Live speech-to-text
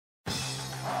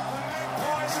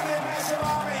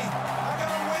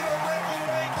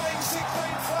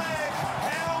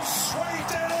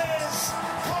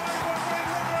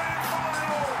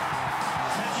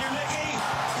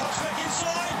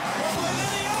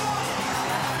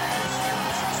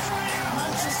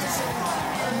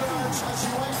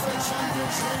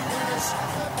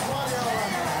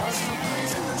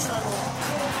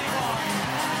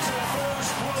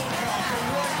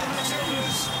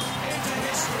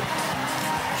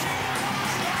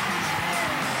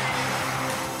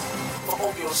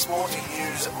your sporting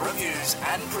news, reviews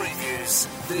and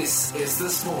previews. This is the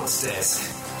Sports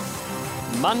Desk.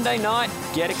 Monday night,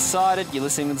 get excited. You're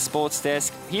listening to the Sports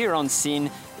Desk here on SYN.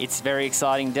 It's a very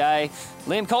exciting day.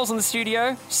 Liam Cole's in the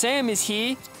studio. Sam is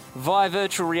here via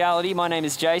virtual reality. My name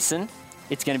is Jason.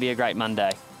 It's going to be a great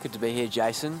Monday. Good to be here,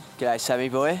 Jason. G'day, Sammy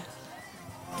boy.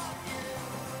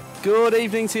 Good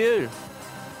evening to you.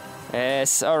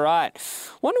 Yes, all right.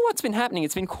 Wonder what's been happening.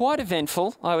 It's been quite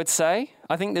eventful, I would say.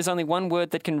 I think there's only one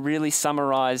word that can really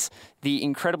summarise the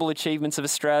incredible achievements of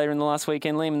Australia in the last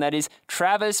weekend, Liam, and that is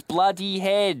Travis Bloody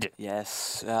Head.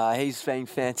 Yes, he's been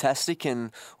fantastic,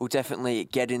 and we'll definitely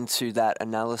get into that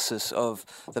analysis of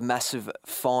the massive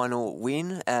final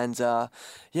win. And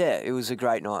yeah, it was a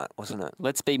great night, wasn't it?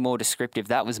 Let's be more descriptive.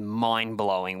 That was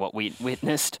mind-blowing what we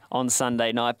witnessed on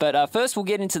Sunday night. But first, we'll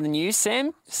get into the news.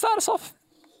 Sam, start us off.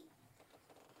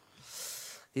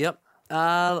 Yep.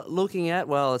 Looking at,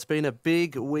 well, it's been a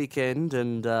big weekend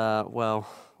and, well,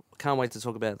 can't wait to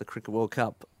talk about the Cricket World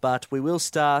Cup. But we will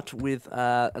start with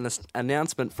an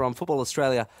announcement from Football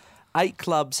Australia. 8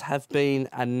 clubs have been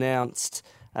announced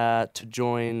to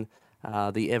join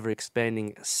the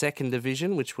ever-expanding second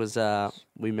division, which was,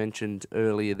 we mentioned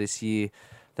earlier this year,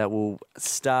 that will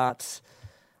start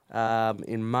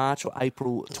in March or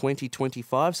April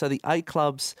 2025. So the 8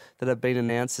 clubs that have been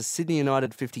announced are Sydney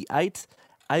United 58,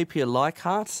 Apia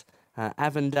Leichhardt,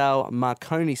 Avondale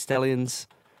Marconi Stallions,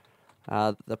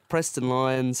 the Preston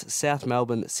Lions, South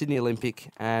Melbourne, Sydney Olympic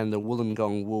and the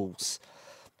Wollongong Wolves.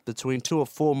 Between 2 or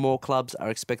 4 more clubs are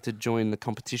expected to join the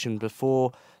competition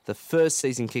before the first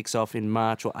season kicks off in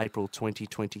March or April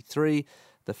 2023.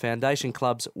 The foundation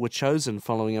clubs were chosen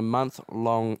following a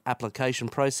month-long application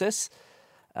process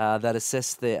that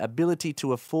assessed their ability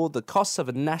to afford the costs of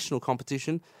a national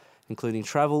competition, including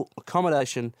travel,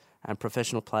 accommodation and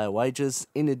professional player wages,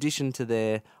 in addition to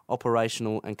their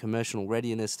operational and commercial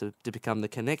readiness to become the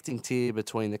connecting tier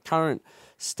between the current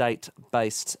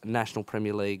state-based national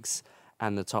Premier Leagues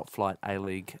and the top-flight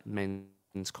A-League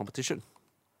men's competition.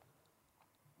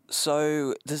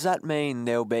 So does that mean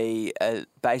there'll be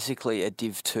basically a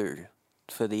Div 2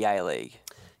 for the A-League?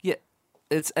 Yeah,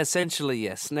 it's essentially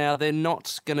yes. Now, they're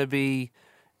not going to be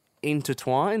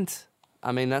intertwined.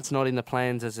 I mean, that's not in the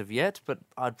plans as of yet, but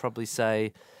I'd probably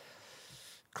say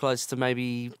close to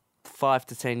maybe 5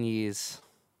 to 10 years.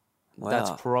 Wow.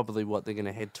 That's probably what they're going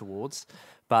to head towards.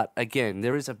 But again,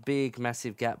 there is a big,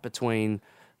 massive gap between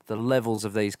the levels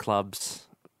of these clubs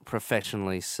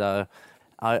professionally. So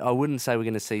I wouldn't say we're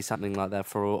going to see something like that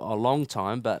for a long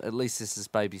time, but at least this is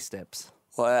baby steps.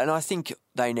 Well, and I think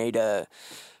they need to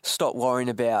stop worrying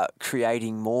about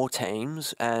creating more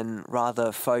teams and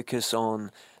rather focus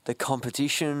on the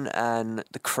competition and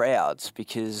the crowds,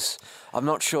 because I'm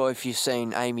not sure if you've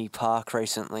seen Amy Park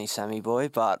recently, Sammy boy,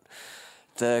 but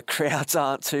the crowds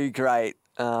aren't too great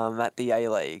at the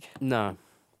A-League. No.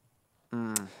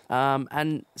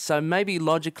 And so maybe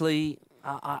logically,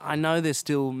 I know they're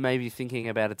still maybe thinking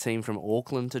about a team from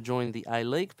Auckland to join the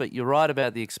A-League, but you're right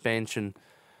about the expansion.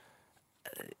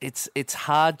 It's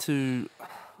hard to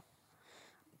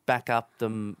back up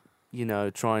them, you know,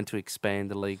 trying to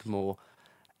expand the league more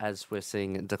as we're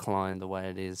seeing it decline the way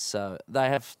it is. So they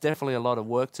have definitely a lot of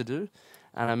work to do.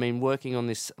 And I mean, working on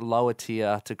this lower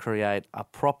tier to create a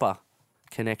proper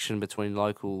connection between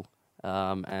local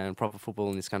and proper football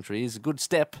in this country is a good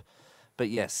step. But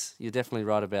yes, you're definitely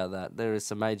right about that. There is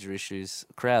some major issues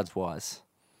crowds-wise.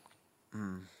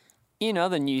 In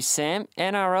other news, Sam,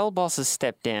 NRL bosses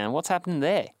stepped down. What's happened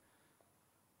there?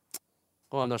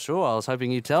 Well, I'm not sure. I was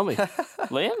hoping you'd tell me.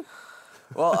 Liam?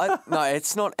 Well, no,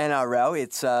 it's not NRL,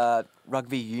 it's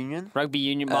Rugby Union. Rugby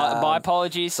Union. My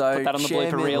apologies. so Put that on the blooper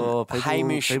Chairman- reel. Oh,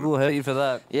 people will hurt you for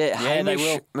that. Yeah, they Hamish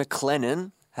will.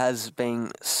 McLennan has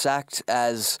been sacked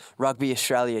as Rugby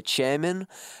Australia chairman.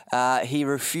 He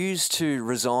refused to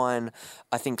resign,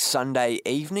 I think, Sunday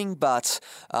evening, but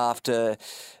after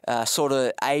sort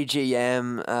of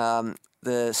AGM,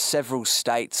 the several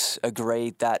states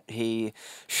agreed that he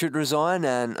should resign,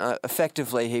 and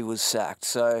effectively he was sacked.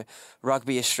 So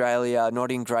Rugby Australia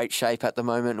not in great shape at the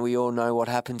moment. We all know what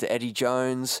happened to Eddie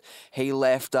Jones. He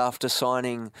left after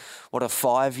signing, a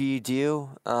 5-year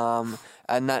deal,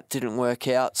 and that didn't work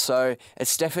out. So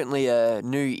it's definitely a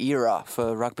new era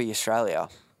for Rugby Australia.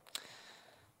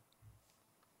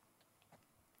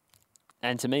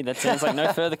 And to me, that sounds like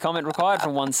no further comment required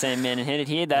from one Sam Mannon-headed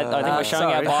here. That I think we're showing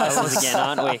sorry. our biases again,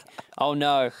 aren't we? Oh,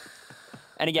 no.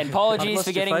 And again, apologies lost for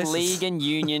your getting faces. league and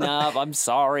union up. I'm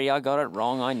sorry, I got it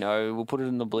wrong. I know. We'll put it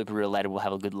in the blooper reel later. We'll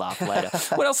have a good laugh later.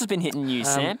 What else has been hitting you,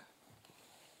 Sam?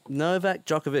 Novak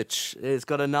Djokovic has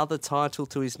got another title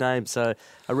to his name, so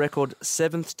a record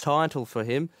 7th title for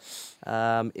him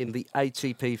in the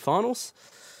ATP finals,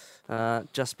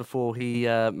 just before he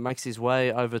makes his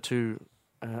way over to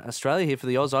Australia here for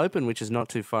the Oz Open, which is not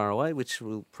too far away, which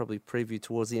we'll probably preview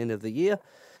towards the end of the year.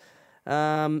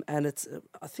 And it's,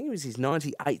 I think it was his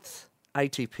 98th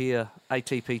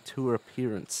ATP Tour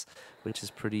appearance, which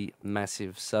is pretty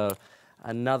massive. So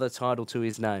another title to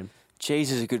his name.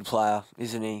 Jeez is a good player,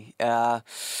 isn't he?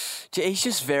 He's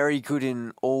just very good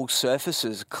in all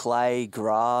surfaces, clay,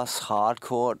 grass, hard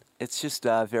court. It's just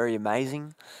very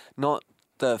amazing. Not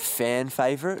the fan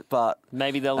favourite, but...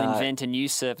 Maybe they'll invent a new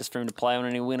surface for him to play on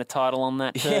and he'll win a title on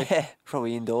that too. Yeah,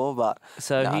 probably indoor, but...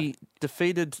 So no. he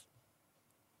defeated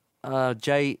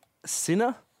Jay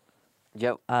Sinner,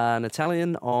 Yep. an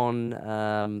Italian, on,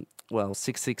 6-6,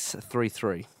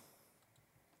 3-3.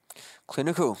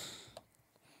 Clinical.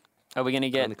 Are we going to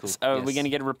get? Clinical, Are we yes. going to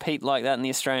get a repeat like that in the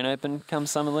Australian Open come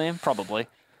summer, Liam? Probably.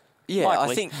 Yeah,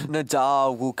 Likely. I think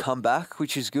Nadal will come back,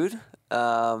 which is good.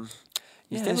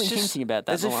 He's definitely hinting about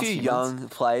that. There's in a the last few few young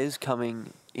months. players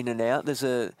coming in and out. There's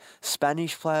a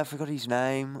Spanish player, I forgot his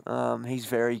name. He's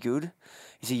very good.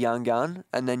 He's a young gun.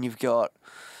 And then you've got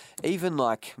even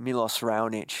like Milos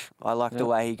Raonic. I like the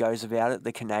way he goes about it,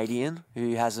 the Canadian,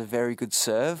 who has a very good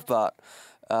serve. But,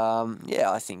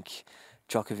 I think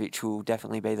Djokovic will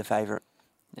definitely be the favourite.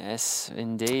 Yes,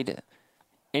 indeed.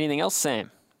 Anything else, Sam?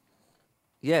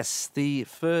 Yes, the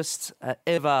first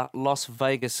ever Las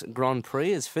Vegas Grand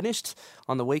Prix is finished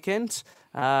on the weekend.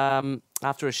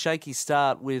 After a shaky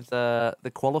start with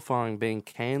the qualifying being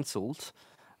cancelled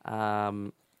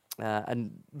and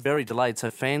very delayed,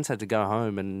 so fans had to go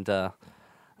home, and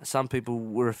some people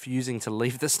were refusing to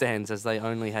leave the stands as they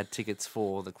only had tickets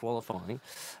for the qualifying.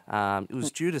 It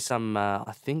was due to some,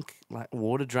 I think, like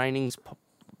water draining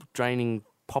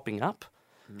popping up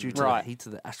due to the heat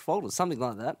of the asphalt or something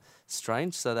like that.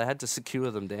 Strange. So they had to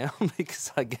secure them down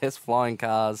because I guess flying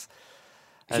cars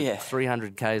at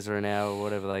 300 k's an hour or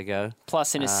whatever they go.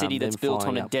 Plus, in a city that's them built on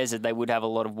flying a up. desert, they would have a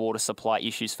lot of water supply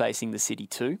issues facing the city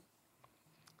too.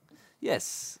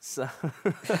 Yes. So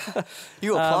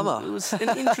You a plumber? it was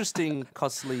an interesting,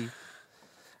 costly...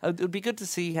 It would be good to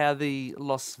see how the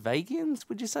Las Vegians,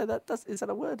 would you say that? Is that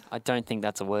a word? I don't think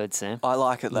that's a word, Sam. I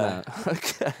like it though. No.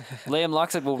 Okay. Liam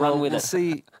likes it. We'll run with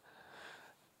it.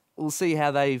 We'll see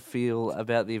how they feel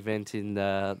about the event in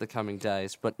the coming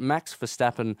days. But Max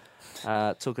Verstappen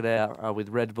took it out with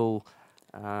Red Bull.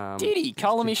 Did he?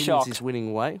 Colour me continues shocked. his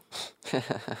winning way.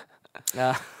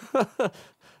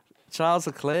 Charles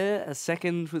Leclerc, a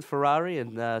second with Ferrari,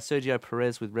 and Sergio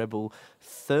Perez with Red Bull,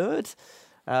 third.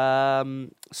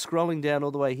 Scrolling down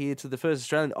all the way here to the first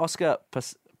Australian, Oscar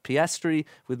Piastri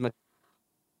with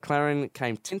McLaren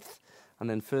came 10th, and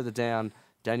then further down,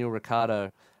 Daniel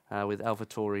Ricciardo with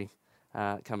AlphaTauri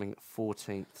coming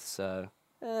 14th. So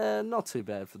not too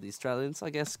bad for the Australians,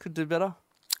 I guess. Could do better.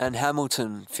 And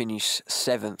Hamilton finished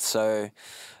 7th. So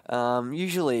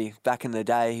usually back in the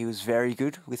day he was very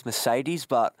good with Mercedes,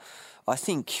 but I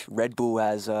think Red Bull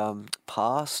has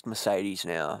passed Mercedes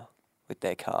now with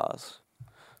their cars.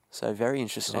 So very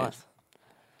interesting.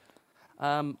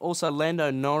 Right. Also,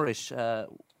 Lando Norris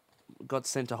got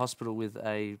sent to hospital with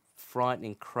a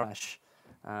frightening crash,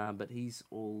 but he's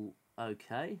all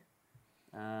okay,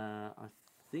 I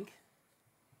think.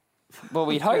 Well,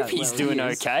 we'd hope Well, he's he doing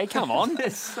is. okay. Come on.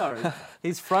 Sorry.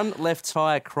 His front left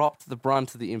tyre cropped the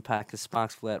brunt of the impact as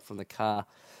sparks flew out from the car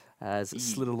as it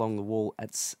slid along the wall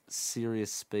at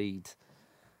serious speed.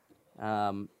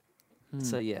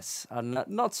 So, yes,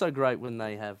 not so great when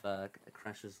they have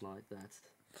crashes like that.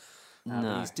 No.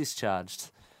 But he's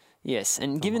discharged. Yes,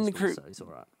 and from given the hospital, crew... so he's all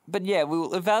right. But yeah,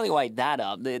 we'll evaluate that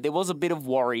up. There was a bit of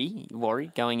worry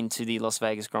going into the Las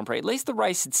Vegas Grand Prix. At least the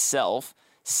race itself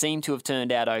seemed to have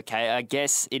turned out okay. I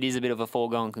guess it is a bit of a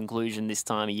foregone conclusion this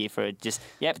time of year for it. Just,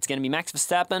 it's going to be Max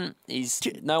Verstappen.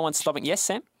 No one's stopping. Yes,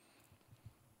 Sam?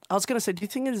 I was going to say, do you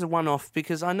think it is a one-off?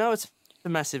 Because I know it's a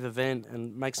massive event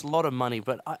and makes a lot of money,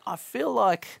 but I feel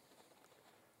like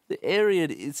the area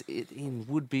it in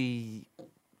would be...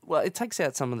 Well, it takes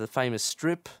out some of the famous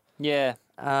strip. Yeah.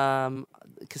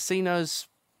 Casinos,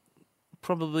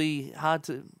 probably hard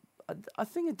to... I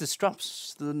think it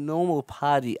disrupts the normal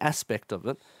party aspect of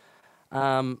it.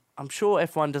 I'm sure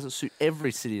F1 doesn't suit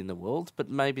every city in the world, but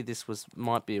maybe this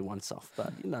might be a once-off.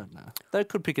 But you don't know. They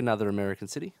could pick another American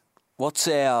city. What's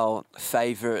our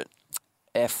favourite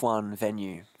F1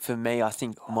 venue? For me, I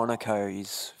think Monaco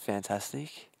is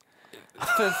fantastic.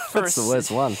 For That's the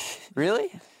worst one.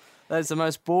 Really? That's the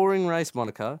most boring race,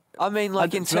 Monaco. I mean,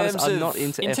 like in terms I'm of not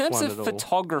into In F1 terms at of all.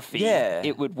 photography, Yeah.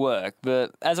 it would work,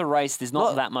 but as a race, there's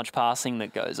not that much passing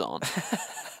that goes on.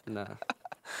 No.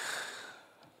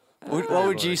 What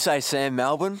would you say, Sam?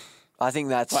 Melbourne? I think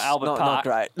that's Well, Albert not Park.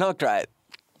 great. Not great.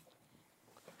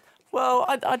 Well,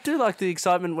 I do like the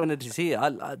excitement when it is here.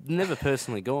 I've never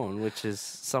personally gone, which is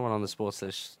someone on the sports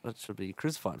desk should be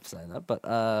crucified for saying that. But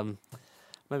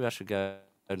maybe I should go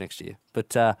next year.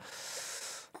 But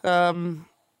well,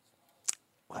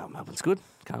 Melbourne's good.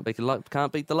 Can't beat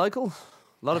the local.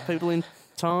 A lot of people in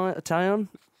town.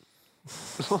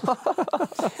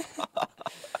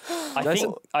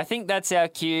 I think that's our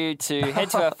cue to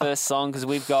head to our first song because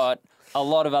we've got a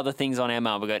lot of other things on our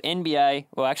mind. We've got NBA.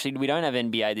 Well, actually, we don't have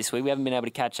NBA this week. We haven't been able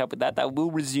to catch up with that. That will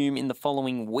resume in the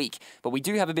following week. But we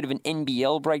do have a bit of an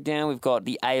NBL breakdown. We've got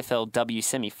the AFLW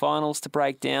semi-finals to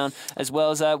break down, as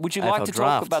well as, would you like AFL to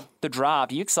draft. talk about the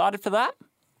draft? Are you excited for that?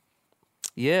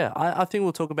 Yeah, I think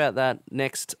we'll talk about that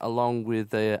next, along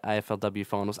with the AFLW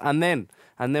finals, and then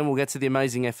we'll get to the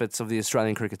amazing efforts of the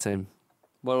Australian cricket team.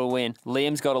 What a win.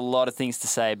 Liam's got a lot of things to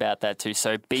say about that too,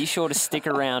 so be sure to stick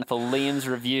around for Liam's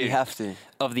review You have to.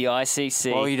 of the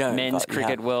ICC Well, you don't, Men's but you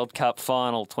Cricket have. World World Cup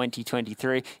Final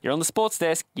 2023. You're on the Sports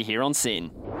Desk. You're here on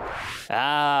SYN.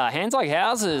 Hands Like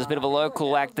Houses. Bit of a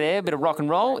local act there. Bit of rock and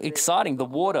roll. Exciting. The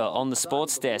Water on the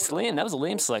Sports Desk. Liam, that was a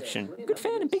Liam selection. Good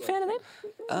fan and big fan of them.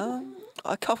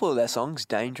 A couple of their songs,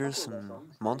 Dangerous and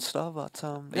Monster, but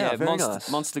very nice.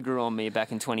 Monster grew on me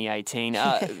back in 2018.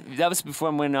 That was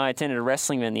before when I attended a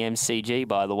wrestling event, the MCG,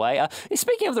 by the way.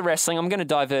 Speaking of the wrestling, I'm going to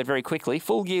divert very quickly.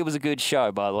 Full Gear was a good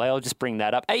show, by the way. I'll just bring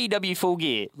that up. AEW Full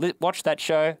Gear. Watch that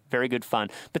show. Very good fun.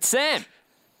 But Sam,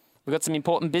 we've got some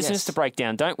important business to break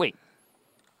down, don't we?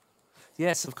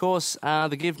 Yes, of course.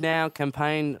 The Give Now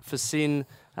campaign for SYN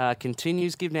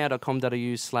continues.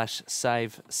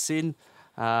 givenow.com.au/save-SYN.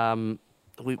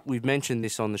 We've mentioned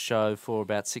this on the show for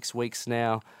about 6 weeks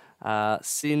now.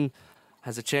 SYN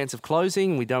has a chance of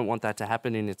closing. We don't want that to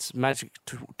happen in its magic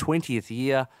 20th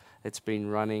year. It's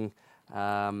been running.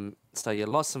 So you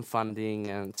lost some funding,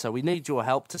 and so we need your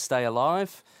help to stay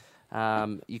alive.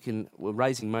 We're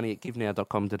raising money at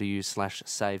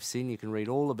givenow.com.au/save-SYN. You can read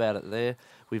all about it there.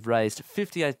 We've raised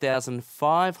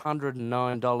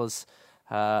 $58,509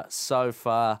 so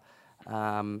far.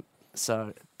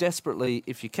 So desperately,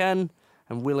 if you can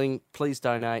and willing, please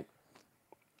donate.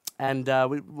 And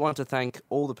we want to thank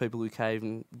all the people who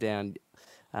came down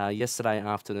yesterday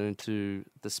afternoon to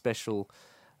the special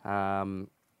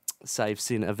Save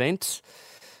SYN event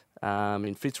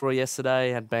in Fitzroy yesterday.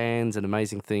 Had bands and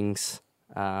amazing things.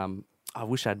 I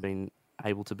wish I'd been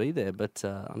able to be there, but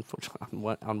unfortunately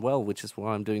I'm unwell, which is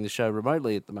why I'm doing the show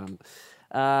remotely at the moment.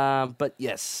 But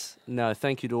yes, no,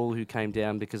 thank you to all who came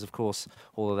down, because of course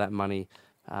all of that money,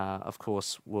 of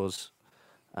course, was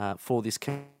for this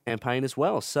campaign as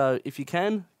well. So if you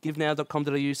can,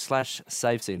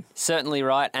 givenow.com.au/save-SYN. Certainly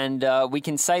right, and we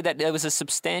can say that there was a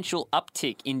substantial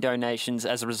uptick in donations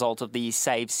as a result of the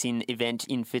Save SYN event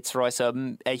in Fitzroy.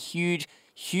 So a huge,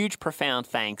 profound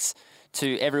thanks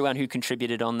to everyone who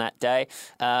contributed on that day.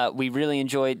 We really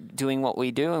enjoyed doing what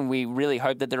we do, and we really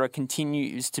hope that there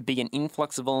continues to be an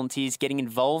influx of volunteers getting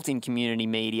involved in community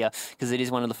media, because it is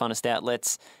one of the funnest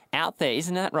outlets out there.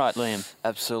 Isn't that right, Liam?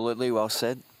 Absolutely. Well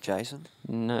said, Jason.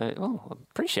 No, I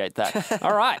appreciate that.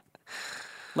 All right,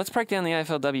 let's break down the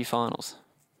AFLW finals.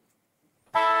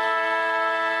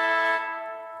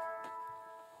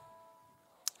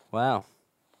 Wow.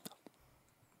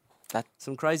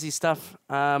 Some crazy stuff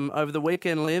over the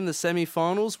weekend, Liam. The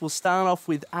semi-finals. We'll start off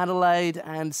with Adelaide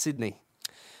and Sydney.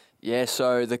 Yeah,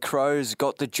 so the Crows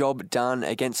got the job done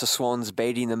against the Swans,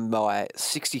 beating them by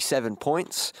 67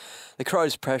 points. The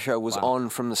Crows' pressure was on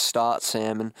from the start,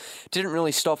 Sam, and didn't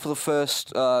really stop for the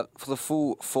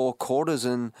full 4 quarters,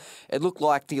 and it looked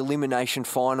like the elimination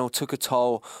final took a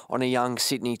toll on a young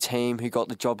Sydney team who got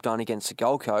the job done against the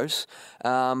Gold Coast.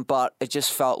 But it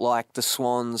just felt like the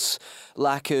Swans'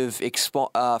 lack of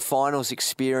finals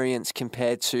experience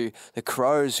compared to the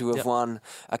Crows, who have won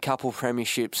a couple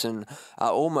premierships and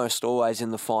are almost always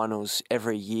in the finals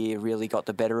every year, really got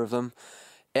the better of them.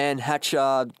 And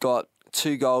Hatchard got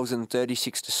 2 goals and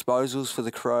 36 disposals for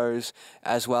the Crows,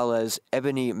 as well as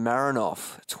Ebony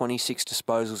Marinoff, 26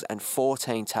 disposals and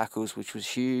 14 tackles, which was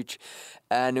huge.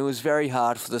 And it was very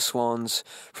hard for the Swans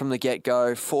from the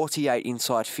get-go, 48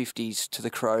 inside 50s to the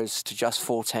Crows to just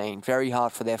 14. Very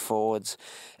hard for their forwards.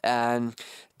 And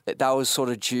that was sort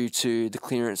of due to the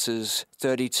clearances,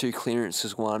 32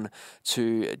 clearances won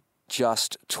to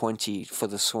just 20 for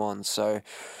the Swans. So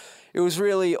it was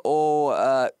really all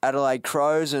Adelaide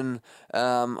Crows, and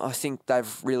I think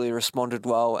they've really responded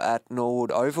well at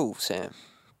Norwood Oval, Sam.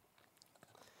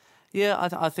 Yeah,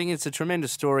 I think it's a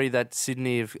tremendous story that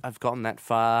Sydney have gotten that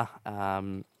far.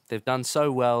 They've done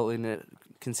so well in it,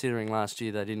 considering last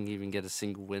year they didn't even get a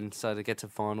single win. So to get to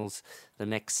finals the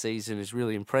next season is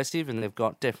really impressive, and they've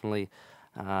got definitely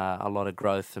a lot of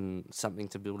growth and something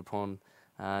to build upon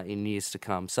in years to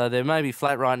come. So they may be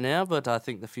flat right now, but I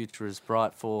think the future is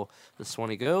bright for the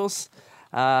Swanee girls.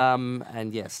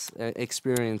 And yes,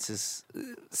 experience is,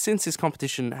 since this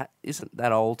competition isn't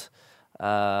that old,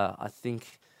 I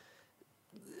think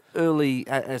early,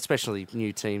 especially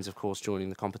new teams, of course, joining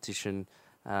the competition,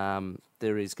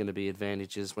 there is going to be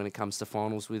advantages when it comes to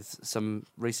finals with some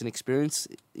recent experience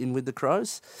in with the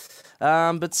Crows.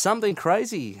 But something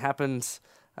crazy happened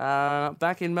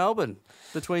back in Melbourne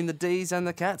between the D's and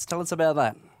the Cats. Tell us about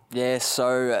that. Yeah,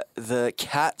 so the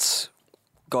Cats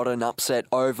got an upset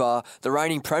over the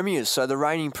reigning premiers. So the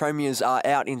reigning premiers are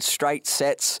out in straight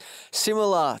sets,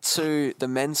 similar to the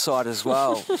men's side as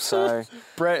well. So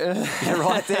you're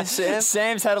right there, Sam.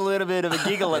 Sam's had a little bit of a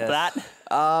giggle at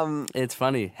that. It's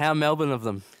funny. How Melbourne of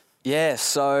them. Yeah,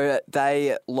 so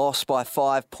they lost by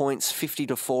 5 points,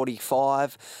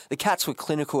 50-45. The Cats were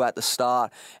clinical at the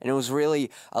start, and it was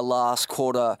really a last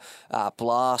quarter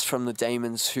blast from the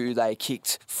Demons, who they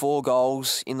kicked 4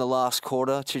 goals in the last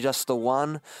quarter to just the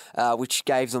 1, which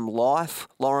gave them life.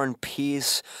 Lauren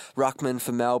Pearce, ruckman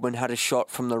for Melbourne, had a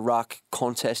shot from the ruck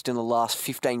contest in the last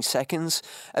 15 seconds,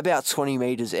 about 20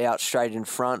 metres out straight in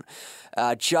front.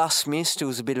 Just missed. It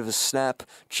was a bit of a snap.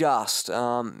 Just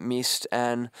missed.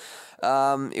 And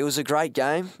it was a great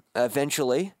game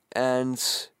eventually. And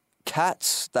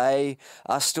Cats, they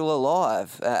are still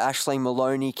alive. Ashley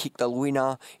Maloney kicked the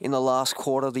winner in the last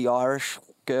quarter, the Irish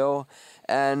girl.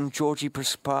 And Georgie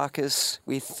Prasparkas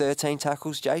with 13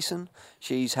 tackles, Jason.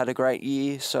 She's had a great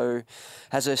year. So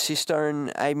has her sister,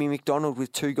 and Amy McDonald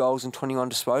with 2 goals and 21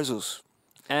 disposals.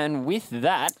 And with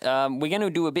that, we're going to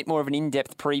do a bit more of an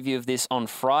in-depth preview of this on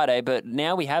Friday, but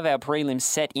now we have our prelims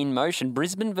set in motion.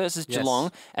 Brisbane versus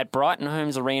Geelong at Brighton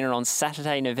Homes Arena on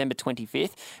Saturday, November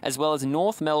 25th, as well as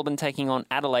North Melbourne taking on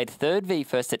Adelaide 3rd v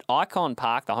 1st at Icon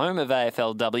Park, the home of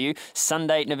AFLW,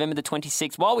 Sunday, November the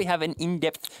 26th. While we have an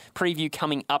in-depth preview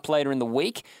coming up later in the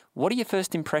week, what are your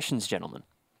first impressions, gentlemen?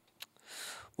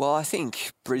 Well, I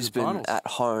think Brisbane at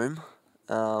home,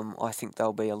 I think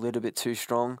they'll be a little bit too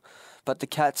strong. But the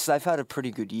Cats, they've had a pretty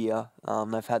good year.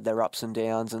 They've had their ups and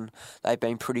downs, and they've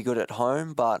been pretty good at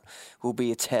home, but will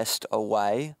be a test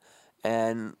away.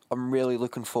 And I'm really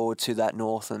looking forward to that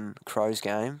North and Crows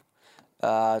game.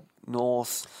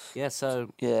 North. Yeah,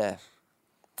 so... Yeah.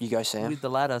 You go, Sam. With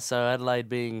the ladder, so Adelaide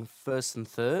being 1st and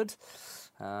 3rd,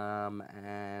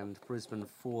 and Brisbane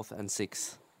 4th and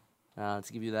 6th,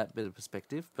 to give you that bit of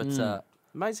perspective. But...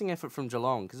 amazing effort from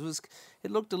Geelong, because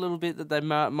it looked a little bit that they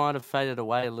might have faded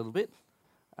away a little bit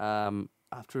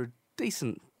after a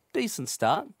decent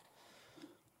start.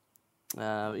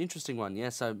 Interesting one, yeah.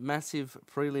 So massive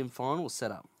prelim final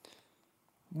setup.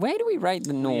 Where do we rate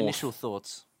the North? Initial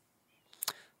thoughts.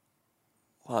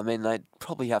 Well, I mean, they'd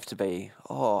probably have to be...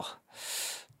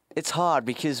 it's hard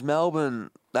because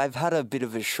Melbourne, they've had a bit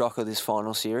of a shocker this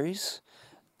final series,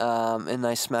 and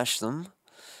they smashed them.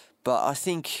 But I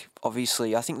think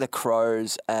the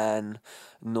Crows and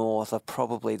North are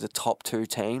probably the top 2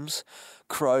 teams.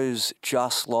 Crows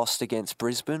just lost against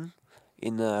Brisbane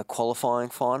in the qualifying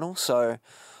final. So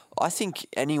I think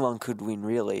anyone could win,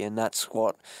 really. And that's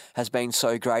what has been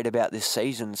so great about this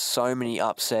season. So many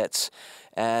upsets,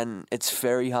 and it's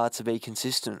very hard to be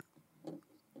consistent.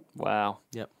 Wow.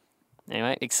 Yep.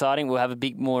 Anyway, exciting. We'll have a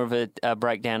bit more of a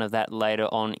breakdown of that later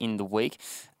on in the week.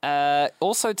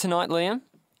 Also tonight, Liam,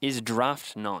 is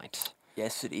draft night.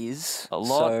 Yes, it is.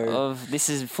 This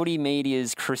is footy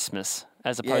media's Christmas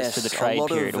as opposed to the trade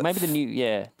period, or maybe the new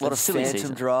a lot of phantom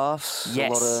season. drafts. Yes.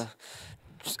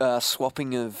 A lot of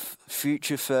swapping of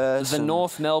future first. The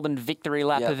North Melbourne Victory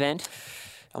Lap event.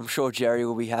 I'm sure Jerry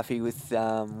will be happy with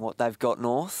what they've got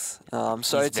North. So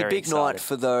He's it's a very big excited. night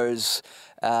for those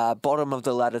bottom of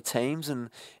the ladder teams, and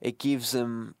it gives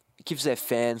their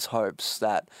fans hopes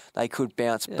that they could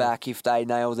bounce back if they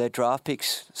nail their draft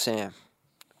picks, Sam.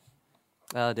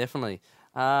 Definitely.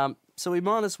 So we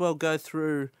might as well go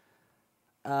through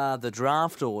the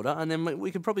draft order, and then we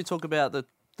could probably talk about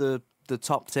the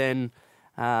top 10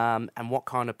 and what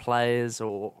kind of players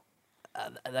or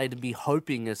they'd be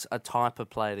hoping as a type of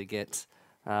player to get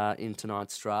in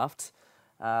tonight's draft.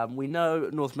 We know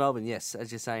North Melbourne, yes,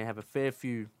 as you're saying, have a fair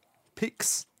few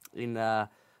picks in the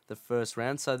first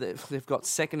round, so they've got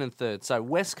 2nd and 3rd. So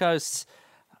West Coast's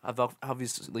I've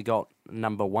obviously got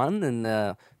number 1, and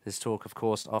there's talk, of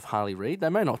course, of Harley Reid. They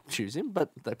may not choose him, but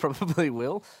they probably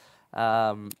will.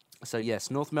 So,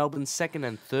 yes, North Melbourne 2nd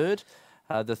and 3rd.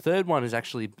 The third one is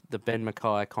actually the Ben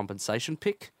Mackay compensation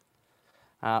pick.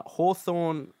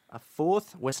 Hawthorn a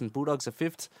 4th, Western Bulldogs a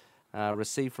 5th,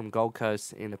 received from Gold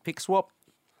Coast in a pick swap.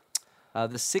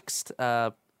 The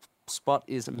 6th spot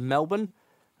is Melbourne,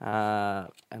 and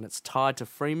it's tied to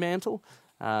Fremantle.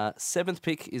 7th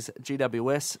pick is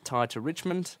GWS, tied to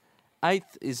Richmond.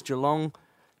 8th is Geelong.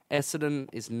 Essendon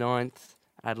is 9th.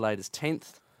 Adelaide is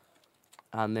 10th.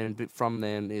 And then from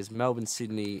then is Melbourne,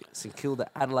 Sydney, St Kilda,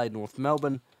 Adelaide, North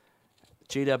Melbourne,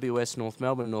 GWS, North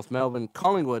Melbourne,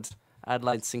 Collingwood,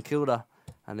 Adelaide, St Kilda,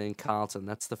 and then Carlton.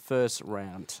 That's the first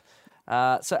round.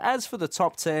 So as for the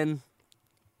top 10,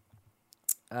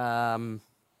 we'll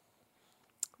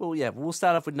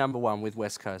start off with number 1 with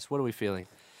West Coast. What are we feeling?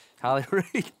 Harley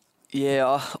Reid?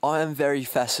 Yeah, I am very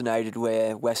fascinated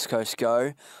where West Coast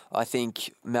go. I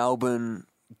think Melbourne,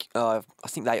 I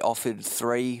think they offered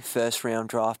 3 first-round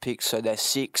draft picks, so they're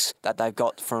 6 that they've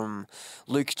got from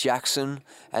Luke Jackson,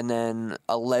 and then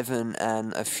 11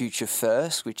 and a future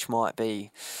first, which might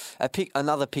be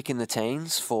another pick in the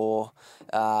teens for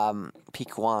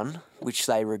pick 1, which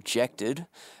they rejected.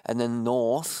 And then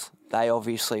North, they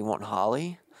obviously want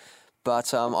Harley.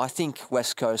 But I think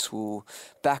West Coast will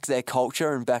back their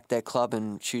culture and back their club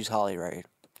and choose Harley Reid.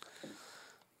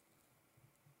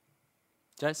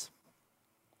 Jace?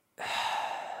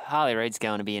 Harley Reid's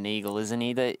going to be an Eagle, isn't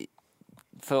he?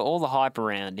 For all the hype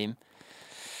around him,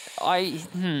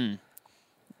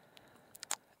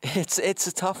 It's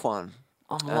a tough one.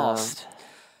 I'm lost.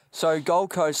 So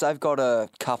Gold Coast, they've got a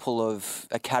couple of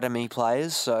academy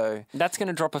players, so That's going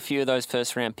to drop a few of those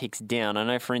first-round picks down. I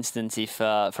know, for instance, if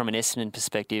from an Essendon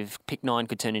perspective, pick 9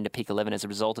 could turn into pick 11 as a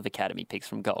result of academy picks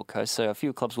from Gold Coast, so a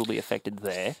few clubs will be affected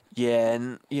there. yeah,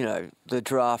 and the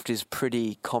draft is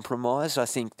pretty compromised. I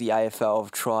think the AFL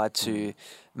have tried to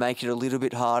make it a little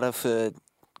bit harder for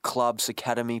clubs'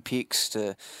 academy picks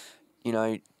to,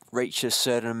 reach a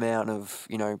certain amount of,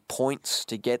 points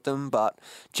to get them. But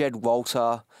Jed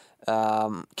Walter,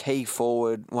 key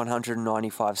forward,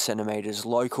 195 centimetres,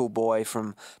 local boy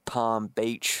from Palm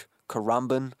Beach,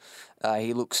 Currumbin.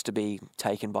 He looks to be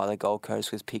taken by the Gold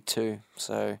Coast with pick 2,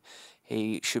 so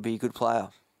he should be a good player.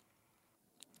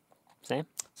 Sam?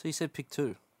 So you said pick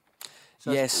 2.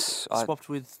 So Yes, swapped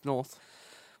with North.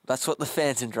 that's what the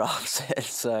fans in draft said.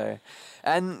 So,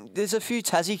 and there's a few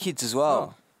Tassie kids as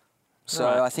well. So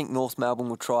Right. I think North Melbourne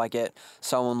will try get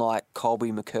someone like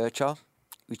Colby McKercher,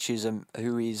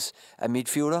 who is a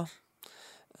midfielder.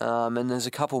 And there's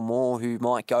a couple more who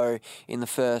might go in the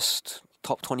first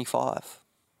top 25.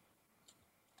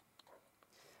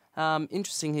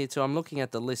 Interesting here too. I'm looking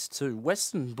at the list too.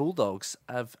 Western Bulldogs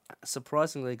have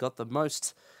surprisingly got the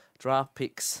most draft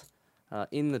picks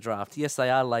in the draft. Yes, they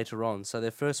are later on. So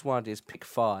their first one is pick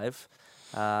 5.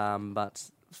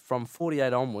 But from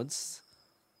 48 onwards,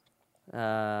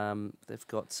 they've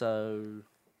got So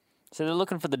they're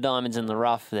looking for the diamonds in the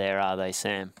rough there, are they,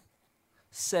 Sam?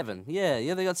 7.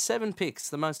 Yeah, they got 7 picks,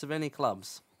 the most of any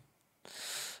clubs.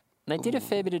 They did a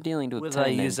fair bit of dealing to Will obtain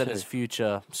they them use that too. as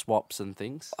future swaps and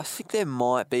things? I think there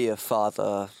might be a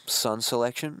father-son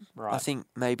selection. Right. I think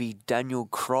maybe Daniel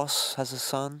Cross has a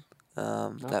son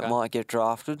that Okay. might get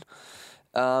drafted.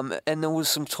 And there was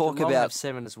some talk Geelong about have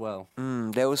 7 as well.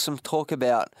 there was some talk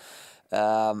about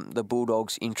the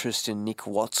Bulldogs' interest in Nick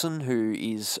Watson, who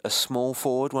is a small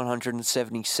forward,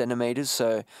 170 centimetres,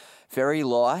 so very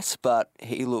light, but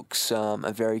he looks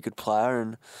a very good player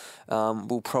and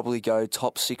will probably go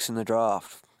top 6 in the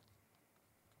draft.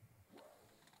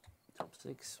 Top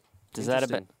 6. Does that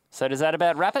Interesting.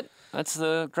 about wrap it? That's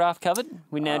the draft covered.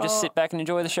 We now just sit back and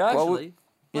enjoy the show. Actually,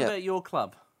 what yeah. about your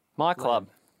club? My club,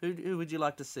 Who would you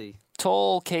like to see?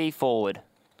 tall key forward.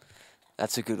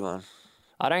 That's a good one.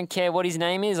 I don't care what his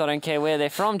name is. I don't care where they're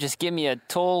from. Just give me a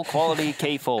tall, quality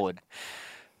key forward.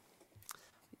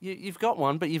 You've got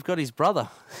one, but you've got his brother.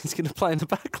 He's going to play in the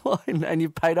back line, and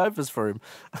you've paid overs for him.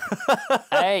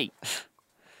 Hey,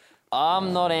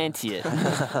 I'm not anti it.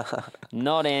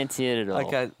 Not anti it at all.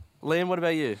 Okay, Liam, what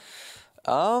about you?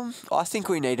 I think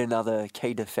we need another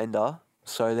key defender.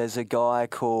 So there's a guy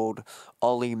called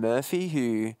Ollie Murphy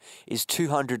who is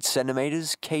 200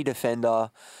 centimetres, key defender,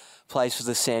 plays for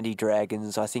the Sandy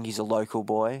Dragons. I think he's a local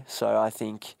boy. So I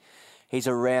think he's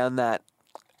around that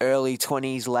early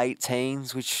 20s, late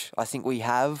teens, which I think we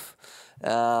have.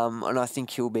 And I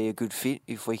think he'll be a good fit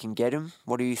if we can get him.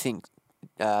 What do you think,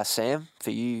 Sam,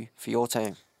 for your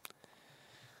team?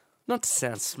 Not to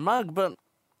sound smug, but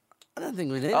I don't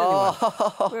think we need anyone.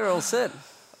 We're all set.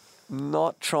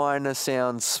 Not trying to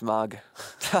sound smug.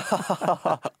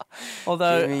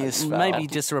 Although Give me a spell. maybe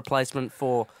just a replacement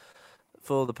for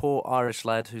the poor Irish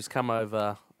lad who's come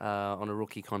over on a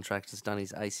rookie contract, has done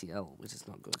his ACL, which is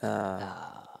not good.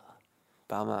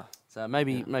 Bummer. So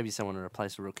maybe someone to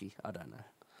replace a rookie. I don't know.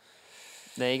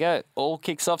 There you go. All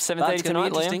kicks off 7:30 That's gonna be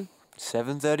tonight, Liam. interesting.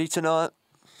 7:30 tonight.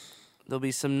 There'll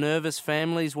be some nervous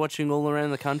families watching all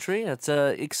around the country. It's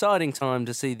an exciting time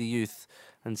to see the youth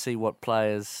and see what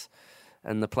players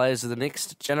and the players of the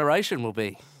next generation will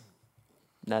be.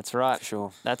 That's right. For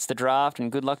sure. That's the draft, and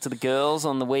good luck to the girls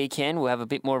on the weekend. We'll have a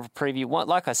bit more of a preview.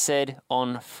 Like I said,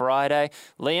 on Friday.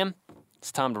 Liam,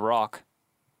 it's time to rock.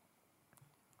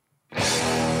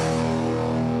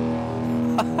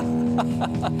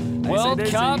 World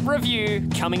AC/DC. Cup review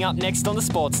coming up next on the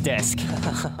Sports Desk.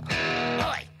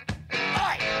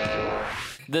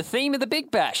 The theme of the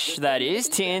Big Bash, that is,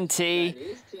 TNT.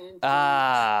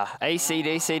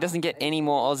 AC/DC doesn't get any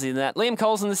more Aussie than that. Liam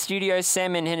Cole's in the studio.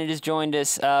 Sam Menhennet has joined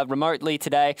us remotely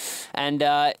today. And,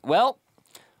 well,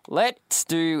 let's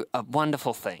do a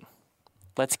wonderful thing.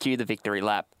 Let's cue the victory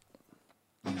lap.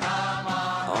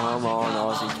 Come on,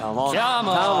 Aussie, come on. Come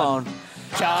on.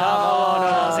 Come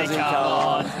on, Aussie, come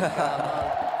on.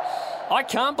 I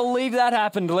can't believe that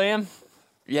happened, Liam.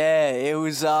 Yeah, it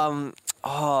was. I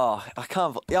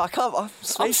can't. I'm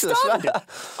speechless.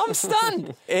 I'm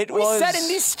stunned. We We sat in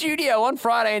this studio on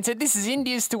Friday and said, this is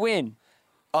India's to win.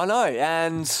 I know,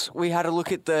 and we had a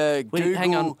look at the Wait,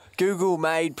 hang on. Google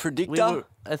made We predictor. were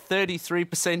a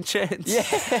 33% chance. Yeah.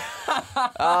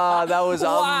 That was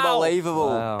Wow. unbelievable.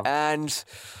 Wow. And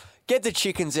get the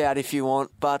chickens out if you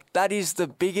want, but that is the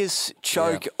biggest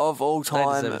choke of all deserve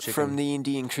time a chicken. from the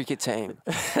Indian cricket team.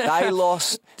 They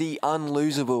lost the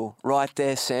unlosable right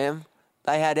there, Sam.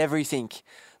 They had everything.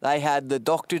 They had the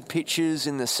doctored pitches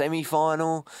in the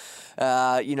semi-final.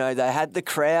 They had the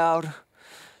crowd.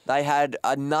 They had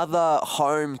another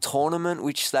home tournament,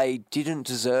 which they didn't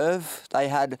deserve. They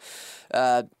had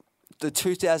the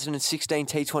 2016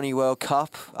 T20 World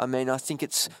Cup. I mean, I think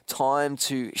it's time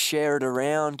to share it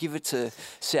around, give it to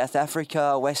South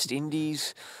Africa, West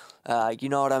Indies. You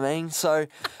know what I mean? So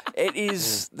it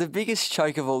is the biggest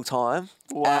choke of all time.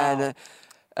 Wow. And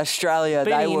Australia,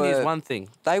 Beating India is one thing,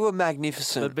 they were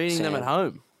magnificent. but beating them Sam. at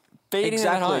home. Beating them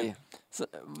at Exactly. home. So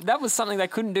that was something they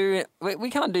couldn't do. We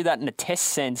can't do that in a test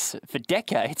sense for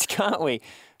decades, can't we?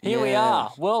 Here we Yeah.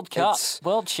 are, World Cup, It's-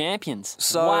 world champions.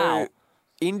 So wow.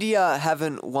 India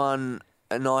haven't won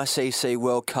an ICC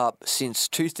World Cup since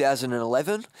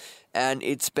 2011, and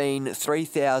it's been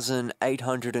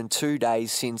 3,802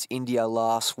 days since India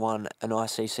last won an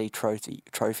ICC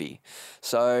trophy.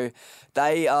 So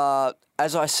they are,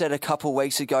 as I said a couple of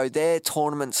weeks ago, their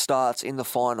tournament starts in the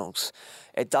finals.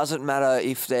 It doesn't matter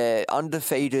if they're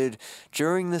undefeated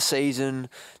during the season.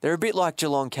 They're a bit like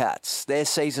Geelong Cats. Their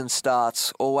season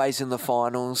starts always in the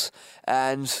finals,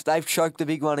 and they've choked the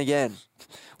big one again.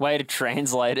 Way to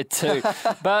translate it too.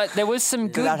 But there was some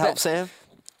Did good... that help, Sam?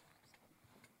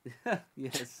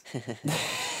 Yes.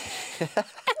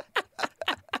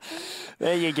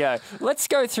 There you go. Let's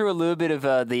go through a little bit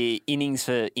of the innings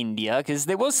for India, because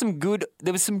there was some good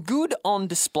on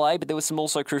display, but there was some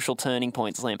also crucial turning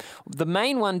points, Liam. The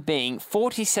main one being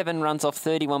 47 runs off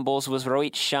 31 balls was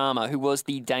Rohit Sharma, who was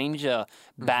the danger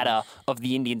batter of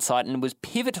the Indian side and was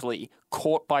pivotally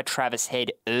caught by Travis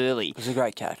Head early. It was a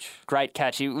great catch. Great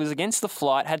catch. It was against the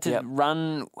flight, had to Yep.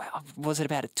 run, was it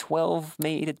about a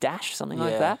 12-metre dash, something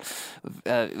like Yeah.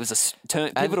 that? It was a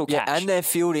pivotal catch. And their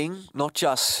fielding, not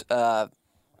just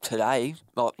today,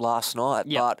 not last night,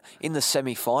 Yep. but in the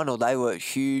semi-final, they were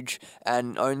huge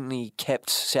and only kept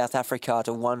South Africa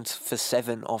to 1 for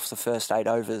 7 off the first 8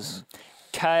 overs.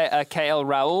 KL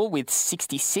Rahul with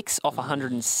 66 off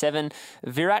 107.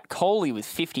 Virat Kohli with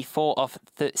 54 off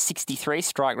 63.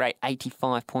 Strike rate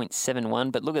 85.71.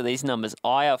 But look at these numbers.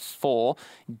 Iyer 4.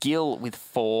 Gill with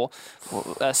 4.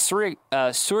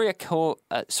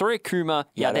 Suryakumar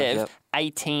Yadev, yep.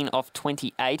 18 off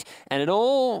 28. And it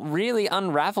all really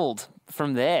unravelled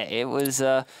from there. It was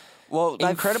Well, they've-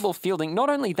 incredible fielding. Not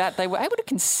only that, they were able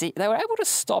to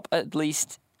stop at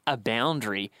least a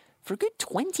boundary for a good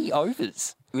 20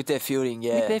 overs. With their fielding,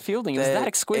 yeah. With their fielding, it was that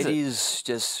exquisite. It is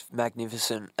just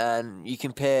magnificent. And you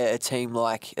compare a team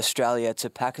like Australia to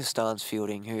Pakistan's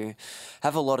fielding, who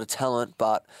have a lot of talent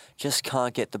but just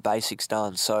can't get the basics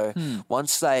done. So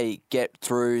once they get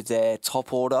through their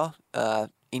top order,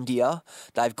 India,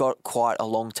 they've got quite a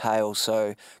long tail.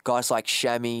 So guys like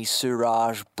Shami,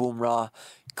 Suraj, Bumrah,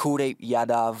 Kuldeep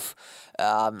Yadav,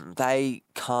 they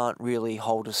can't really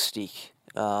hold a stick.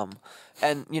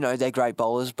 And, they're great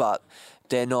bowlers, but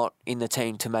they're not in the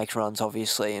team to make runs,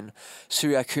 obviously. And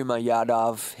Suryakumar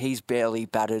Yadav, he's barely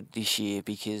batted this year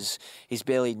because he's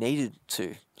barely needed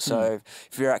to. So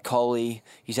Virat Kohli,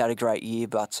 he's had a great year,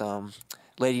 but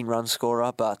leading run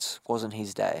scorer, but wasn't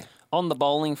his day. On the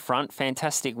bowling front,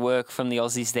 fantastic work from the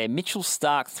Aussies there. Mitchell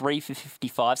Starc, 3 for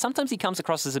 55. Sometimes he comes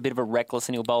across as a bit of a reckless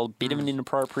and he'll bowl a bit of an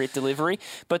inappropriate delivery.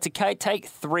 But to take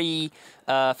 3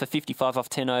 for 55 off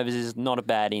 10 overs is not a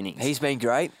bad innings. He's been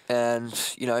great and,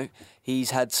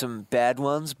 he's had some bad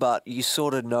ones, but you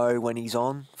sort of know when he's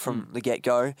on from the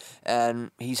get-go.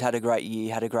 And he's had a great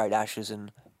year, had a great Ashes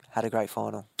and had a great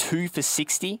final. 2 for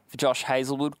 60 for Josh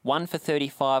Hazlewood, 1 for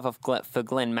 35 for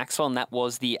Glenn Maxwell, and that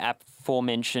was the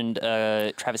aforementioned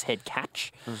Travis Head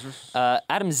catch.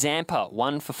 Adam Zampa,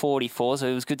 1 for 44, so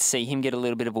it was good to see him get a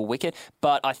little bit of a wicket.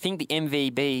 But I think the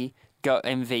MVP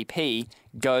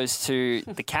goes to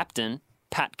the captain,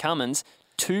 Pat Cummins,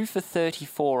 2 for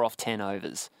 34 off 10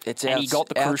 overs. He got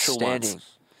the crucial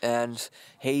ones. And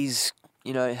he's,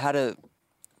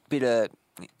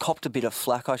 copped a bit of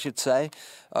flack, I should say,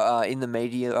 in the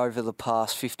media over the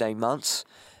past 15 months.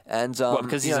 And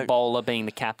because he's a bowler, being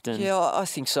the captain. Yeah, I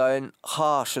think so, and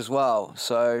harsh as well.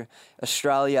 So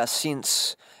Australia,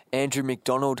 since Andrew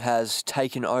McDonald has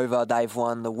taken over, they've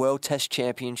won the World Test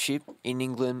Championship in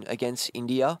England against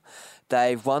India.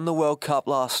 They've won the World Cup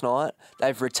last night.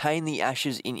 They've retained the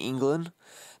Ashes in England.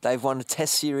 They've won a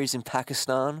Test series in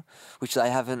Pakistan, which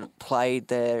they haven't played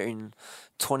there in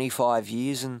 25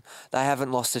 years, and they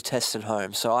haven't lost a test at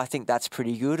home. So I think that's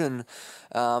pretty good. And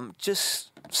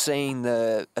just seeing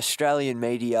the Australian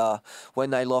media, when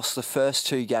they lost the first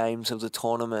 2 games of the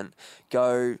tournament,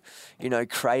 go,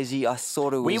 crazy, I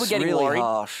thought it was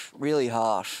really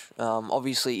harsh.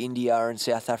 Obviously, India and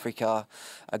South Africa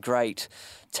are great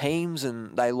teams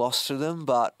and they lost to them,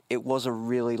 but it was a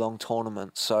really long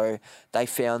tournament. So they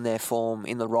found their form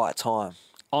in the right time.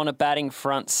 On a batting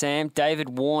front, Sam,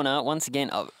 David Warner, once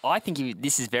again, I think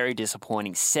this is very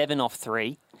disappointing. 7 off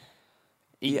 3.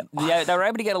 Yeah. They were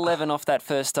able to get 11 off that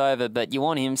first over, but you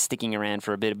want him sticking around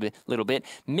for a little bit.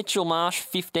 Mitchell Marsh,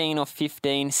 15 off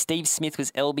 15. Steve Smith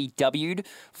was LBW'd,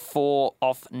 4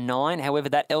 off 9. However,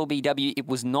 that LBW, it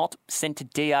was not sent to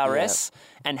DRS,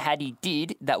 and had he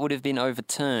did, that would have been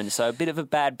overturned. So a bit of a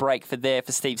bad break for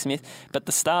Steve Smith. But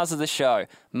the stars of the show,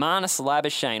 Marnus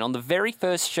Labuschagne, on the very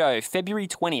first show, February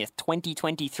 20th,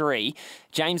 2023,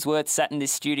 James Worth sat in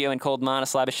this studio and called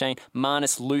Marnus Labuschagne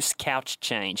Marnus Loose Couch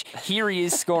Change. Here he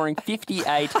is scoring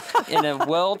 58 in a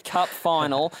World Cup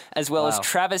final, as well as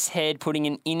Travis Head putting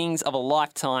an innings of a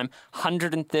lifetime,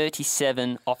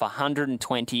 137 off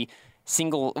 120.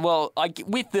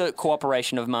 With the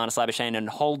cooperation of Marnus Labuschagne and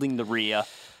holding the rear,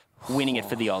 winning it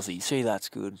for the Aussies. Gee, that's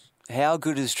good. How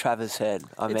good is Travis Head?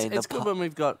 It's good when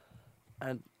we've got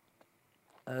a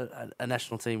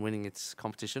national team winning its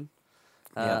competition.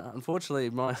 Unfortunately,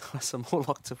 my eyes are more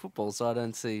locked to football, so I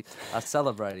don't see us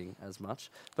celebrating as much.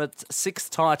 But 6th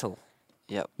title.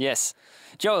 Yep. Yes.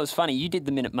 Joe, it was funny. You did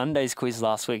the Minute Mondays quiz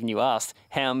last week and you asked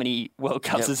how many World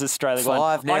Cups has Australia won.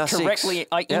 5, now 6.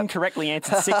 I incorrectly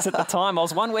answered 6 at the time. I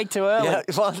was 1 week too early.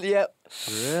 Yep.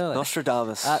 Really?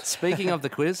 Nostradamus. Speaking of the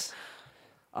quiz,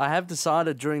 I have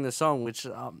decided during the song, which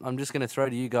I'm just going to throw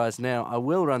to you guys now, I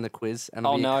will run the quiz, and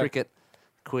it'll be a cricket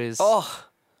quiz.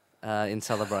 In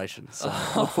celebration. So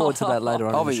look forward to that later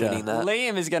on. I'll in the be show. winning that.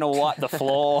 Liam is going to wipe the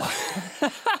floor.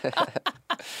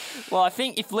 Well, I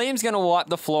think if Liam's going to wipe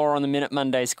the floor on the Minute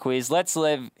Mondays quiz, let's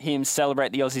let him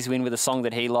celebrate the Aussies win with a song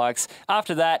that he likes.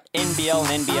 After that, NBL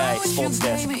and NBA Sports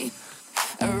Desk.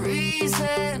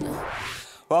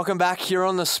 Welcome back here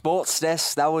on the Sports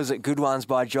Desk. That was Good Ones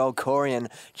by Joel Corey and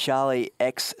Charlie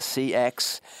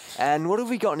XCX. And what have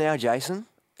we got now, Jason?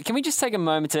 Can we just take a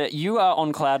moment to... You are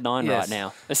on Cloud 9 right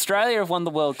now. Australia have won the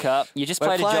World Cup. You just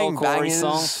played a Joel Corey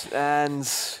song. And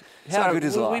how good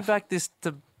is life? We backed this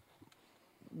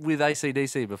with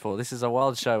AC/DC before. This is a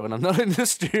wild show when I'm not in the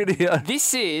studio.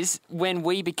 This is when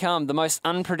we become the most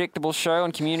unpredictable show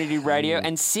on community radio,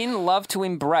 and Sin love to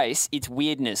embrace its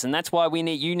weirdness, and that's why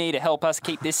you need to help us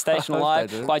keep this station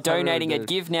alive by donating at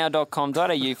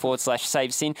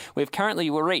givenow.com.au/SaveSin. We've currently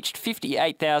reached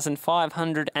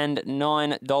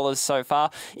 $58,509 so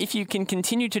far. If you can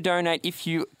continue to donate, if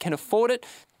you can afford it,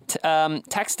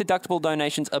 tax-deductible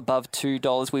donations above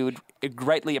 $2. We would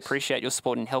greatly appreciate your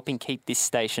support in helping keep this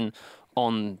station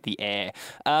on the air.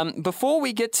 Before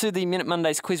we get to the Minute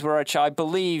Mondays quiz, which I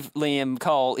believe Liam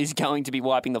Cole is going to be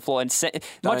wiping the floor, and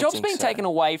my job's being taken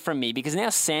away from me because now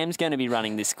Sam's going to be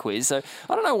running this quiz. So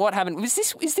I don't know what happened. Is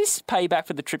this payback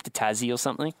for the trip to Tassie or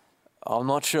something? I'm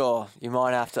not sure. You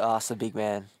might have to ask the big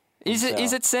man. Is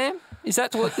it Sam? Is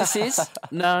that what this is?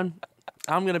 No.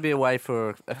 I'm going to be away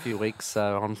for a few weeks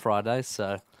on Friday,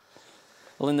 so...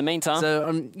 Well, in the meantime... So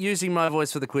I'm using my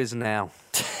voice for the quiz now.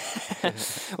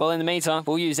 Well, in the meantime,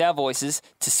 we'll use our voices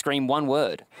to scream one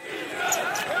word.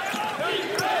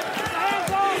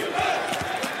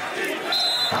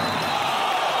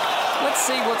 Let's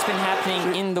see what's been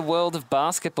happening in the world of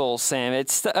basketball, Sam.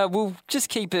 We'll just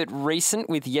keep it recent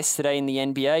with yesterday in the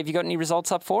NBA. Have you got any results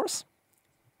up for us?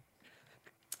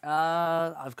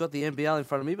 I've got the NBL in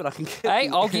front of me, but I can get Hey,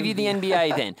 I'll give you the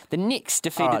NBA then. The Knicks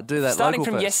defeated... All right, do that starting local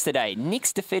from first. yesterday,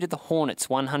 Knicks defeated the Hornets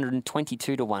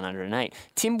 122-108.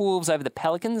 Timberwolves over the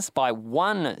Pelicans by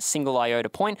one single iota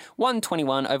point,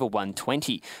 121 over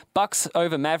 120. Bucks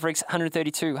over Mavericks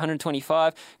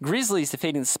 132-125. Grizzlies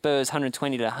defeating the Spurs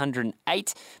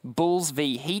 120-108. Bulls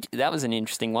v Heat, that was an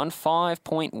interesting one.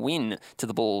 5-point win to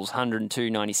the Bulls,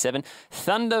 102-97.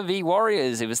 Thunder v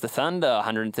Warriors, it was the Thunder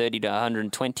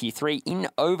 130-123 in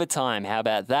overtime. How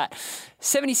about that?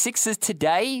 76ers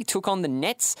today took on the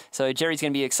Nets, so Jerry's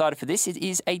going to be excited for this. It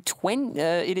is a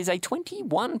 22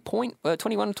 point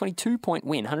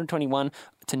win,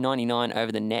 121-99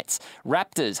 over the Nets.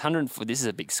 Raptors, this is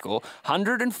a big score,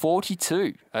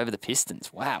 142 over the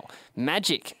Pistons. Wow.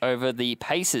 Magic over the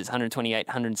Pacers,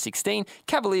 128-116.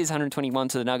 Cavaliers, 121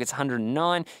 to the Nuggets,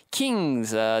 109.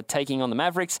 Kings taking on the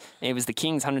Mavericks. It was the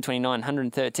Kings,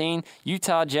 129-113.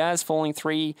 Utah Jazz falling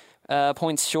 3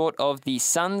 points short of the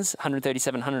Suns,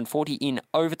 137-140 in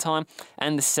overtime.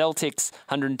 And the Celtics,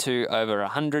 102 over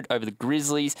 100 over the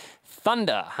Grizzlies.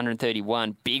 Thunder,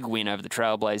 131, big win over the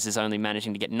Trailblazers, only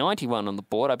managing to get 91 on the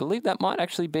board. I believe that might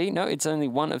actually be, no, it's only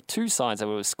one of two sides that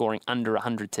were scoring under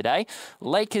 100 today.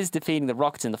 Lakers defeating the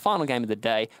Rockets in the final game of the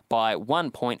day by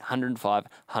 1 point,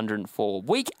 105-104.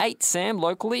 Week 8, Sam,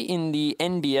 locally in the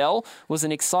NBL was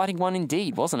an exciting one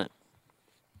indeed, wasn't it?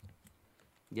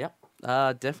 Yep,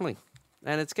 definitely.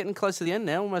 And it's getting close to the end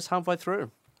now, almost halfway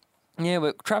through. Yeah,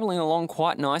 we're travelling along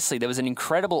quite nicely. There was an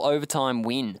incredible overtime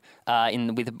win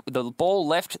with the ball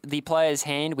left the player's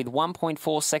hand with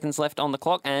 1.4 seconds left on the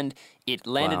clock, and it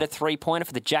landed a three-pointer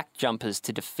for the Jack Jumpers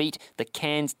to defeat the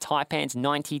Cairns Taipans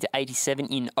 90-87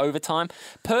 in overtime.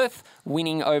 Perth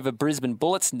winning over Brisbane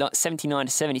Bullets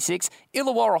 79-76.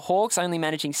 Illawarra Hawks only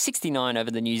managing 69 over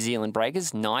the New Zealand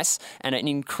Breakers. Nice. And an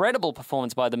incredible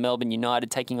performance by the Melbourne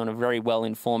United taking on a very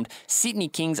well-informed Sydney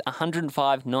Kings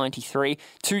 105-93.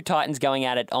 Two Titans going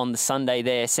at it on the Sunday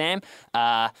there, Sam.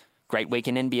 Great week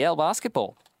in NBL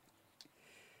basketball.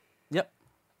 Yep.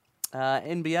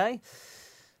 NBA.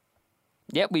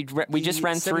 Yep, we just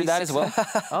ran through that as well.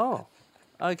 Oh,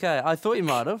 okay. I thought you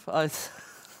might have. I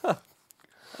zoned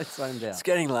out. It's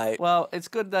getting late. Well, it's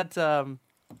good that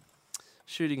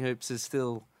shooting hoops is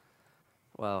still,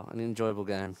 an enjoyable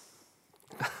game.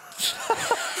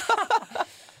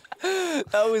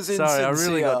 That was insincere. Sorry, I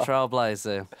really got trailblazed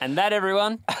there. And that,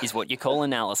 everyone, is what you call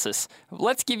analysis.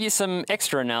 Let's give you some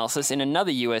extra analysis in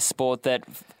another US sport that,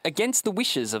 against the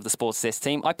wishes of the Sportsdesk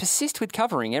team, I persist with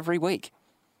covering every week.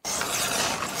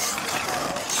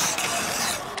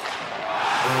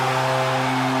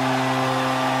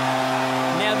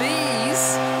 Now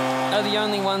these are the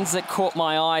only ones that caught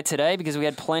my eye today because we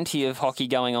had plenty of hockey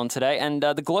going on today, and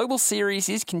the Global Series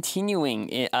is continuing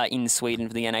in Sweden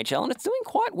for the NHL, and it's doing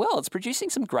quite well. It's producing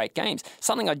some great games.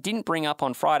 Something I didn't bring up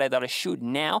on Friday that I should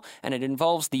now, and it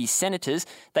involves the Senators.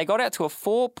 They got out to a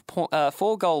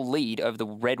four-goal lead over the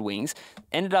Red Wings,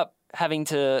 ended up having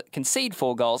to concede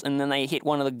 4 goals, and then they hit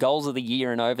one of the goals of the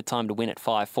year in overtime to win at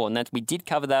 5-4. And we did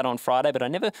cover that on Friday, but I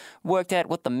never worked out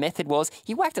what the method was.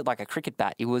 He whacked it like a cricket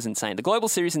bat. It was insane. The Global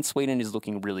Series in Sweden is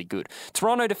looking really good.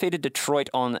 Toronto defeated Detroit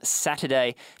on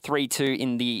Saturday 3-2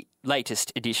 in the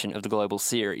latest edition of the Global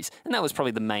Series. And that was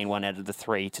probably the main one out of the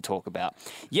 3 to talk about.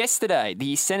 Yesterday,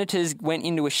 the Senators went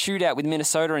into a shootout with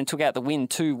Minnesota and took out the win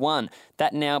 2-1.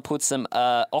 That now puts them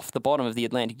off the bottom of the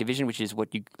Atlantic Division, which is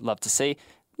what you love to see.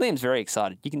 Liam's very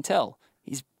excited. You can tell.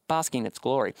 He's basking in its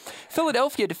glory.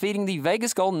 Philadelphia defeating the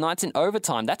Vegas Golden Knights in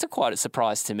overtime. That's quite a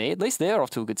surprise to me. At least they're off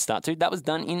to a good start too. That was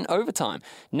done in overtime.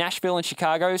 Nashville and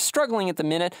Chicago struggling at the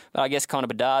minute, but I guess Connor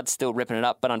Bedard still ripping it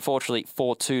up, but unfortunately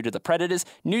 4-2 to the Predators.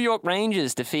 New York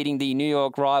Rangers defeating the New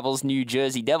York rivals New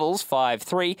Jersey Devils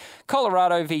 5-3.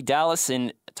 Colorado v Dallas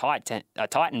in a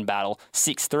Titan battle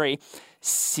 6-3.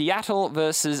 Seattle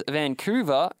versus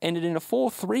Vancouver ended in a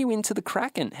 4-3 win to the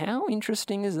Kraken. How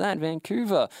interesting is that,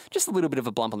 Vancouver? Just a little bit of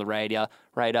a bump on the radar.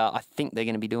 I think they're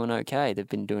going to be doing okay. They've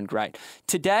been doing great.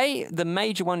 Today, the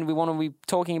major one we want to be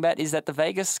talking about is that the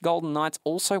Vegas Golden Knights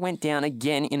also went down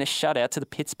again in a shutout to the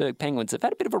Pittsburgh Penguins. They've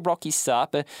had a bit of a rocky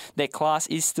start, but their class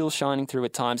is still shining through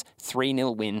at times.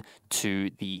 3-0 win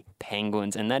to the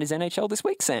Penguins. And that is NHL this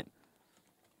week, Sam.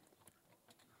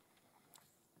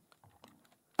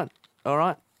 All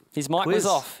right. His mic Quiz. was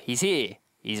off. He's here.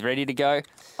 He's ready to go.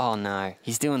 Oh, no.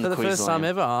 He's doing For the the quiz, first time Liam.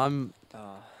 ever, I'm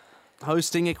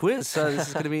hosting a quiz, so this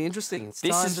is going to be interesting. It's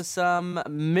This time is- for some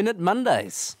Minute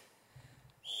Mondays.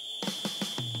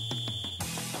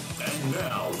 And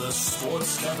now the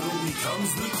sports capital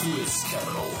becomes the quiz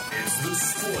capital. It's the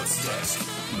Sports Desk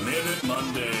Minute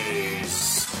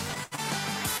Mondays.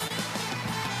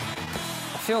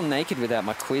 I feel naked without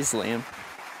my quiz, Liam.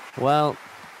 Well,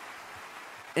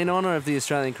 in honour of the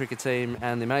Australian cricket team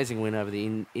and the amazing win over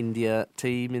the India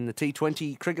team in the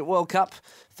T20 Cricket World Cup,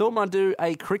 thought I'd do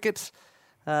a cricket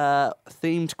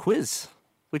themed quiz,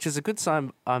 which is a good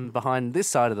sign I'm behind this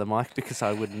side of the mic because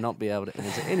I would not be able to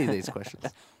answer any of these questions.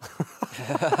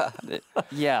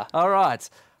 Yeah. All right.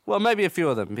 Well, maybe a few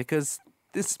of them because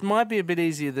this might be a bit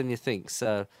easier than you think.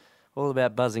 So, all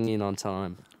about buzzing in on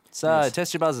time. So,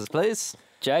 test your buzzers, please.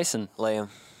 Jason, Liam.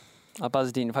 I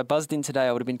buzzed in. If I buzzed in today,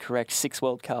 I would have been correct. 6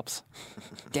 World Cups.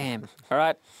 Damn. All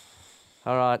right.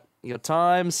 All right. Your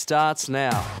time starts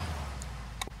now.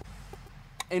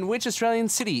 In which Australian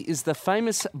city is the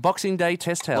famous Boxing Day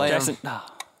test held? Liam. Jason.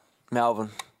 Melbourne.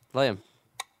 Liam.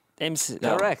 MC.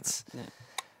 Correct.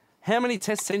 How many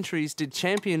test centuries did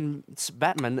champions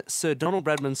batsman Sir Donald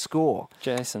Bradman score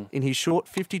Jason. in his short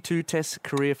 52 test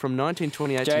career from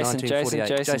 1928 to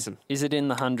 1948? Jason. Is it in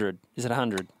the 100? Is it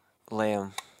 100?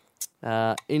 Liam.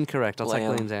 Incorrect. I'll take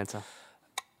Liam. Liam's answer.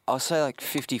 I'll say like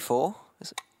 54.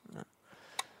 Is it?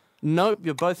 Nope,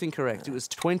 you're both incorrect. It was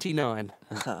 29.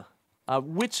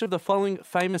 Which of the following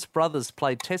famous brothers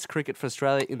played test cricket for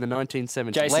Australia in the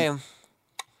 1970s? Jason. Liam.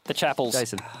 The Chapels.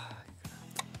 Jason.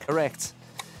 Correct.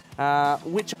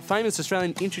 Which famous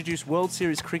Australian introduced World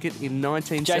Series cricket in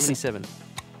 1977?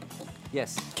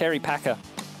 Yes. Kerry Packer.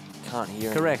 Can't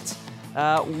hear him. Correct.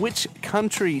 Which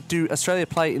country do Australia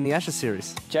play in the Ashes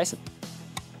series? Jason.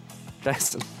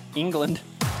 Jason. England.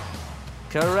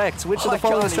 Correct. Which of I the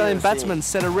following can't Australian hear a thing. batsmen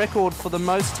set a record for the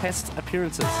most test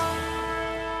appearances?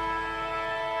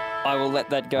 I will let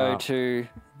that go Wow. to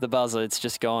the buzzer. It's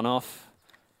just gone off.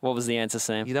 What was the answer,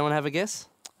 Sam? You don't want to have a guess?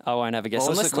 I won't have a guess. What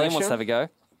was Unless the Liam wants to question? have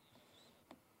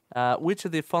a go. Which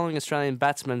of the following Australian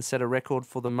batsmen set a record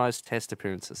for the most test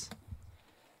appearances?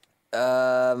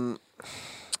 I'd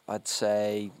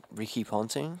say Ricky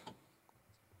Ponting.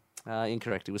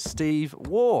 Incorrect. It was Steve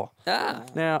Waugh. Ah.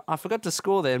 Now, I forgot to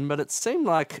score then, but it seemed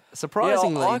like,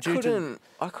 surprisingly, I due to...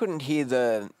 couldn't hear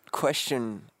the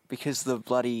question because the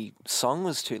bloody song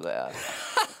was too loud.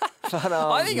 But,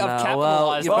 I think I've no, well,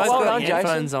 capitalised you on both well got done, something.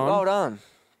 headphones Jason. on. Well done.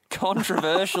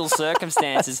 Controversial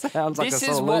circumstances. Sounds like This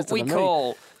a is sore what loser we to me.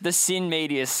 call the Sin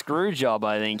Media screw job,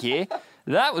 I think, here.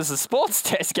 That was the sports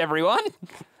desk, everyone.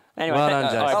 Anyway, Well done,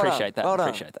 I Jason. appreciate that. Well done.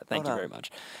 Appreciate that. Thank Well you done. very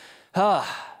much.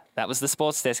 That was the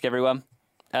sports desk, everyone.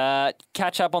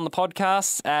 Catch up on the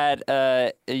podcasts at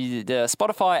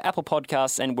Spotify, Apple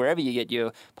Podcasts, and wherever you get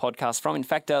your podcasts from. In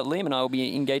fact, Liam and I will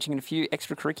be engaging in a few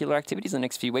extracurricular activities in the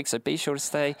next few weeks, so be sure to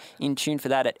stay in tune for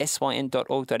that at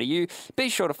syn.org.au. Be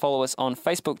sure to follow us on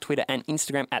Facebook, Twitter, and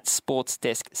Instagram at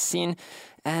SportsDeskSyn.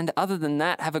 And other than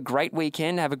that, have a great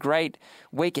weekend. Have a great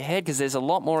week ahead because there's a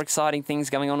lot more exciting things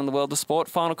going on in the world of sport.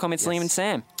 Final comments, Liam and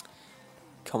Sam.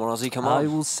 Come on, Aussie, come I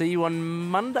on. will see you on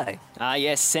Monday.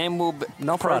 Yes, Sam will...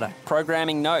 Not Friday.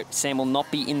 Programming note, Sam will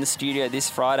not be in the studio this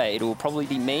Friday. It will probably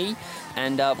be me,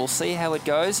 and we'll see how it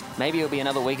goes. Maybe it'll be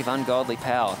another week of ungodly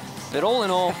power. But all in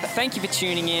all, thank you for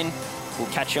tuning in. We'll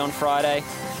catch you on Friday.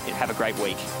 Have a great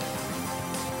week.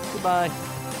 Goodbye.